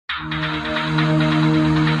Okay,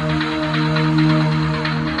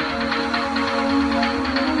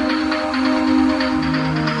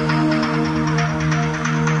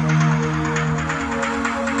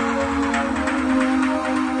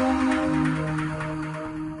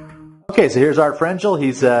 so here's Art Frangel.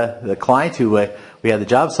 He's the client who we had the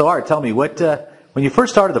job. So Art, tell me, what when you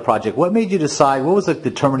first started the project, what made you decide, what was the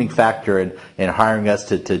determining factor in hiring us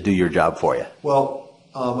to do your job for you? Well,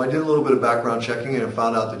 I did a little bit of background checking and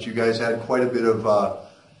found out that you guys had quite a bit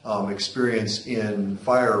of experience in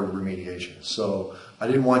fire remediation. So I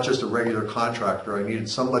didn't want just a regular contractor. I needed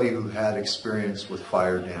somebody who had experience with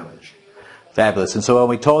fire damage. Fabulous. And so when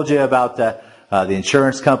we told you about the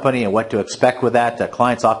insurance company and what to expect with that,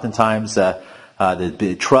 clients oftentimes,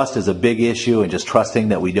 the trust is a big issue, and just trusting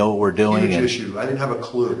that we know what we're doing. Huge issue. I didn't have a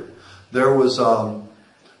clue.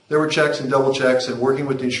 There were checks and double checks, and working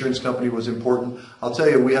with the insurance company was important. I'll tell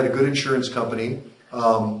you, we had a good insurance company.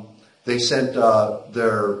 They sent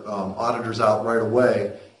their auditors out right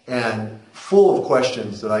away, and full of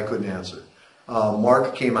questions that I couldn't answer.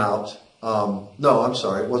 Mark came out. No, I'm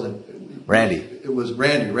sorry, it wasn't. Randy. It was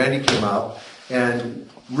Randy. Randy came out and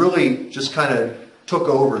really just kind of took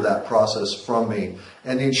over that process from me.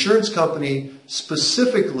 And the insurance company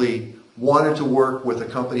specifically wanted to work with a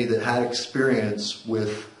company that had experience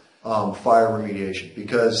with fire remediation,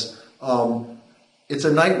 because it's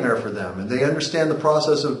a nightmare for them, and they understand the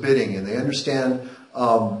process of bidding, and they understand,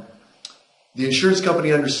 the insurance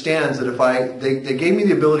company understands that if they gave me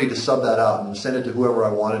the ability to sub that out and send it to whoever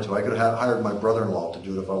I wanted to. I could have hired my brother-in-law to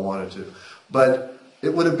do it if I wanted to. But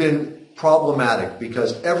it would have been problematic,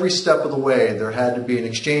 because every step of the way there had to be an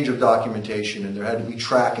exchange of documentation, and there had to be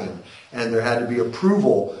tracking, and there had to be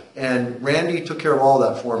approval, and Randy took care of all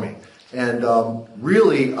that for me. And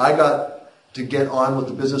really, I got to get on with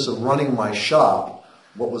the business of running my shop,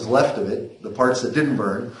 what was left of it, the parts that didn't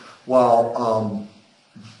burn, while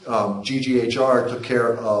GGHR took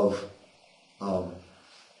care of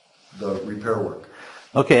the repair work.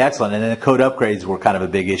 Okay, excellent. And then the code upgrades were kind of a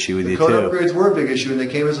big issue with you too. The code upgrades were a big issue, and they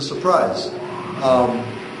came as a surprise.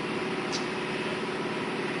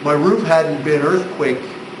 My roof hadn't been earthquake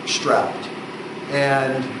strapped,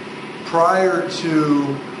 and prior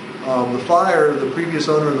to the fire, the previous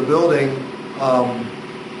owner of the building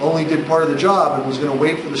only did part of the job and was going to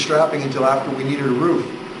wait for the strapping until after we needed a roof.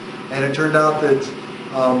 And it turned out that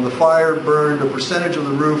the fire burned a percentage of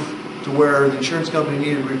the roof to where the insurance company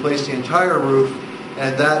needed to replace the entire roof,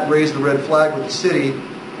 and that raised the red flag with the city,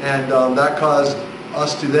 and that caused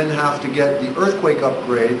us to then have to get the earthquake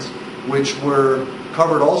upgrades, which were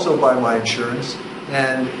covered also by my insurance,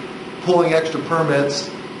 and pulling extra permits,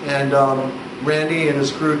 and Randy and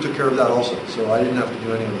his crew took care of that also, so I didn't have to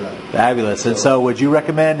do any of that. Fabulous. And so would you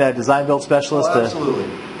recommend a design build specialist? Oh, absolutely.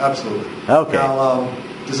 Absolutely. Okay. Now,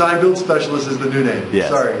 design build specialist is the new name. Yes.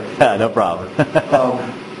 Sorry. No problem.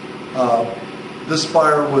 This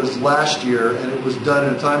fire was last year, and it was done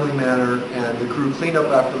in a timely manner, and the crew cleaned up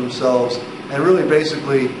after themselves, and really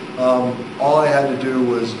basically all I had to do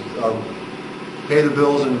was pay the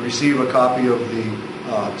bills and receive a copy of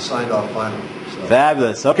the signed off final. So.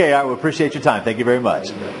 Fabulous. Okay, I appreciate your time. Thank you very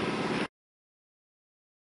much.